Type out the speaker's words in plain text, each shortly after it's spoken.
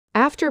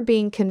After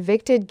being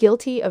convicted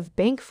guilty of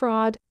bank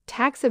fraud,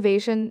 tax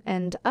evasion,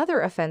 and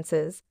other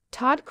offenses,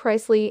 Todd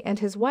Chrisley and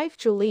his wife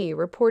Julie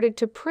reported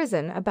to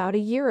prison about a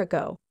year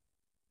ago.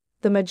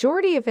 The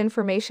majority of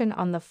information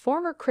on the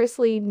former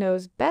Chrisley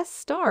knows best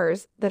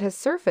stars that has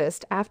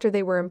surfaced after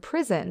they were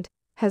imprisoned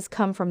has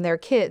come from their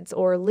kids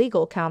or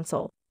legal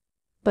counsel.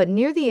 But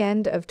near the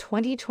end of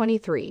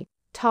 2023,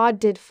 Todd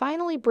did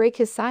finally break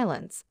his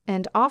silence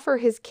and offer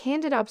his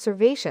candid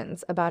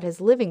observations about his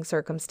living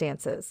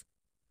circumstances.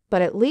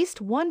 But at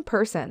least one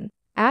person,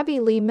 Abby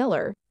Lee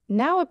Miller,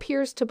 now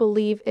appears to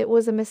believe it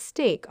was a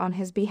mistake on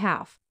his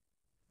behalf.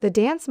 The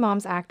Dance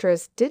Moms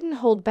actress didn't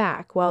hold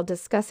back while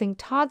discussing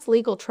Todd's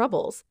legal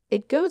troubles,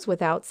 it goes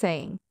without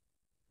saying.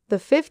 The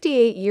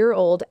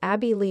 58-year-old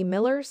Abby Lee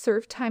Miller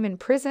served time in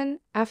prison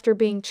after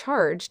being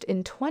charged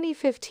in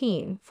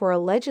 2015 for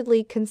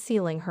allegedly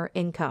concealing her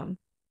income.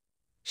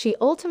 She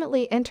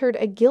ultimately entered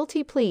a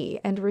guilty plea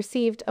and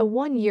received a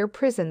 1-year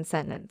prison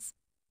sentence.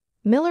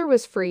 Miller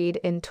was freed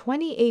in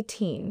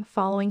 2018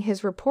 following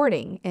his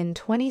reporting in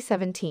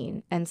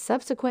 2017 and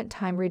subsequent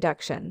time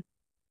reduction.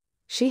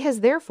 She has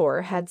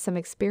therefore had some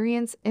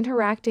experience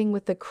interacting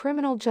with the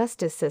criminal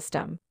justice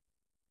system.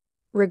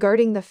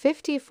 Regarding the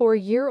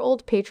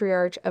 54-year-old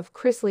patriarch of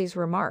Chrisley's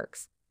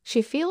remarks,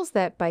 she feels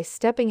that by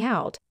stepping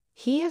out,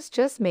 he has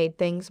just made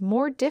things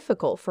more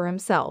difficult for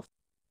himself.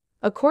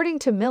 According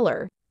to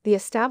Miller, the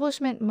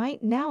establishment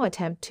might now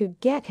attempt to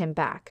get him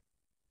back.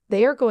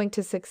 They are going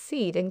to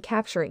succeed in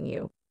capturing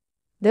you.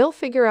 They'll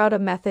figure out a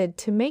method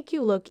to make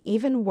you look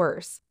even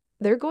worse.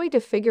 They're going to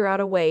figure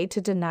out a way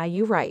to deny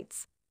you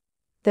rights.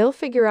 They'll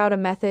figure out a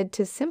method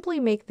to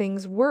simply make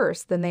things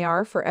worse than they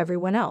are for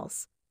everyone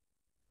else.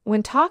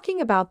 When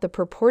talking about the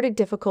purported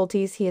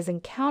difficulties he has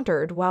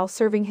encountered while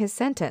serving his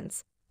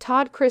sentence,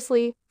 Todd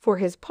Chrisley, for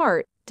his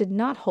part, did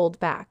not hold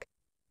back.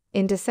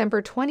 In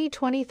December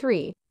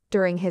 2023,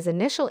 during his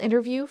initial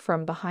interview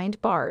from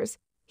behind bars,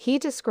 he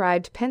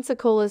described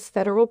Pensacola's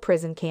federal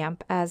prison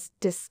camp as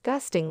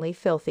disgustingly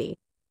filthy.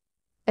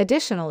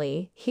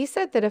 Additionally, he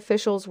said that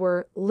officials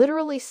were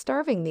literally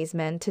starving these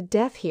men to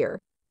death here,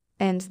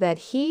 and that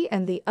he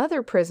and the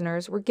other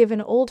prisoners were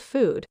given old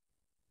food.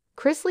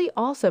 Chrisley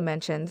also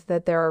mentioned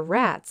that there are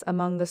rats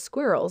among the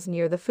squirrels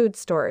near the food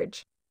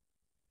storage.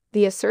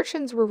 The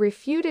assertions were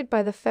refuted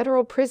by the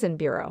Federal Prison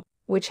Bureau,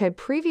 which had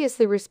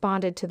previously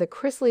responded to the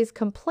Chrisleys'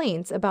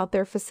 complaints about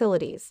their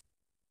facilities.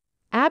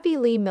 Abby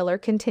Lee Miller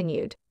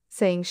continued,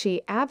 saying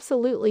she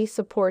absolutely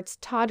supports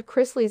Todd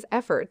Chrisley's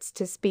efforts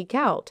to speak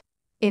out.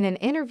 In an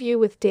interview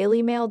with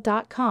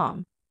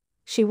DailyMail.com,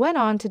 she went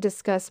on to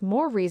discuss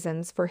more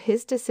reasons for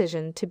his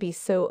decision to be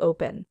so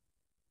open.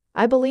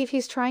 I believe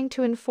he's trying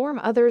to inform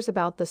others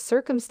about the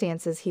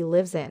circumstances he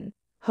lives in,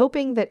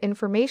 hoping that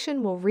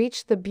information will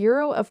reach the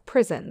Bureau of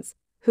Prisons,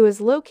 who is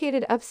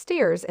located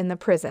upstairs in the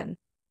prison.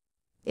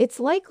 It's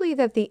likely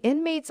that the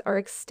inmates are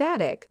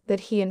ecstatic that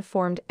he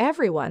informed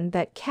everyone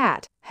that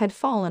Cat had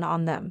fallen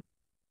on them.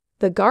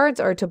 The guards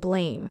are to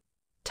blame.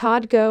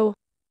 Todd go.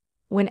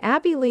 When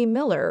Abby Lee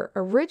Miller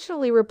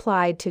originally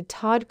replied to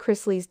Todd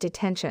Chrisley's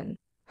detention,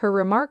 her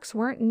remarks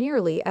weren't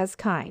nearly as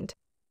kind.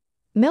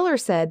 Miller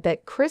said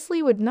that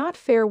Chrisley would not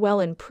fare well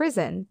in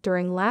prison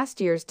during last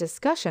year's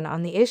discussion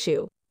on the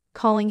issue,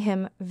 calling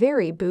him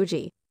very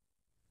bougie.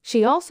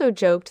 She also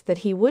joked that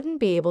he wouldn't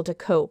be able to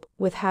cope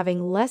with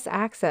having less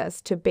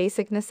access to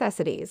basic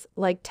necessities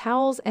like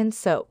towels and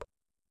soap.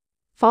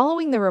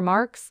 Following the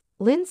remarks,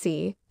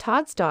 Lindsay,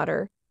 Todd's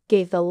daughter,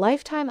 gave the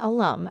Lifetime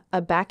alum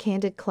a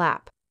backhanded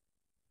clap.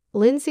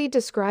 Lindsay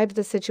described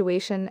the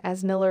situation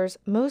as Miller's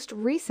most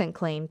recent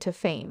claim to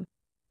fame,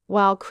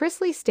 while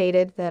Chrisley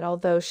stated that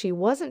although she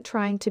wasn't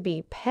trying to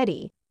be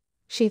petty,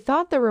 she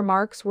thought the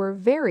remarks were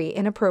very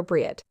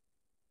inappropriate.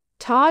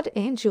 Todd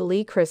and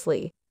Julie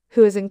Chrisley,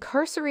 who is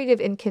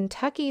incarcerated in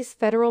Kentucky's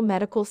Federal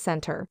Medical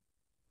Center,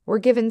 were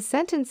given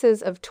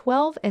sentences of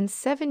 12 and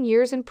 7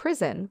 years in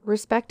prison,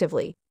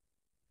 respectively.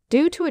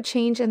 Due to a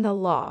change in the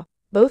law,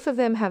 both of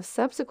them have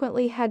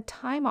subsequently had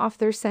time off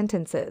their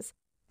sentences,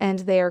 and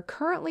they are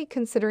currently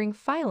considering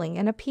filing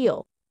an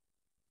appeal.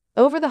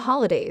 Over the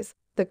holidays,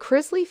 the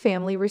Chrisley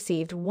family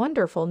received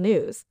wonderful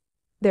news.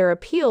 Their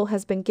appeal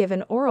has been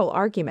given oral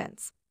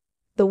arguments.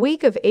 The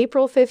week of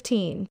April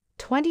 15,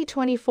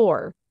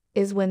 2024,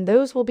 is when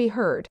those will be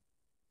heard.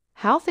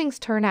 How things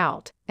turn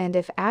out, and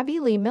if Abby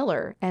Lee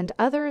Miller and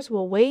others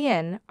will weigh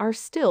in, are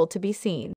still to be seen.